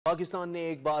पाकिस्तान ने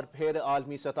एक बार फिर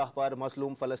आलमी सतह पर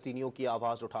मजलूम फ़लस्तीनियों की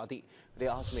आवाज़ उठा दी।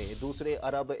 रियाद में दूसरे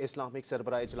अरब इस्लामिक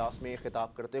सरबराह इजलास में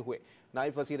खिताब करते हुए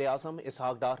नायब वज़ीर आज़म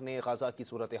इसहाक डार ने गज़ा की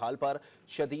सूरतहाल पर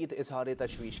शदीद इजहार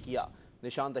तशवीश किया।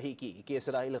 निशानदही की कि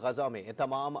इसराइल गज़ा में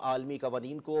तमाम आलमी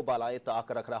कवानीन को बालाए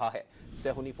ताक रख रहा है।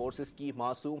 सहूनी फोर्सेस की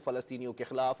मासूम फ़लस्तीनियों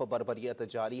के खिलाफ बर्बरियत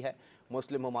जारी है।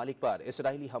 मुस्लिम ममालिक पर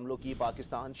इसराइली हमलों की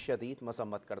पाकिस्तान शदीद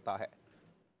मजम्मत करता है।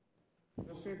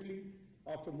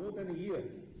 After more than a year,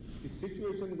 the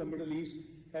situation in the Middle East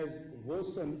has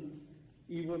worsened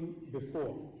even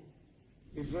before.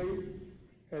 Israel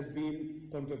has been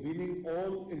contravening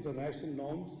all international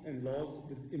norms and laws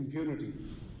with impunity.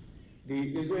 The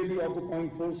Israeli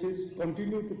occupying forces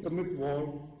continue to commit war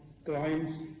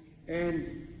crimes and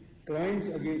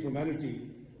crimes against humanity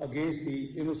against the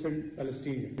innocent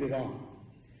Palestinians in Iran.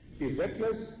 The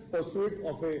reckless pursuit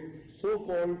of a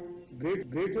so-called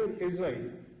greater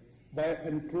Israel by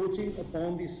encroaching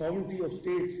upon the sovereignty of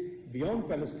states beyond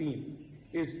Palestine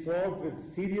is fraught with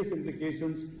serious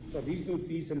implications for regional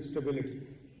peace and stability.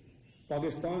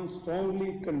 Pakistan strongly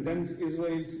condemns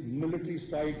Israel's military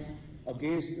strikes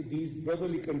against these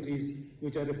brotherly countries,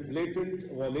 which are a blatant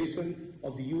violation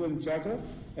of the UN Charter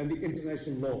and the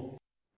international law.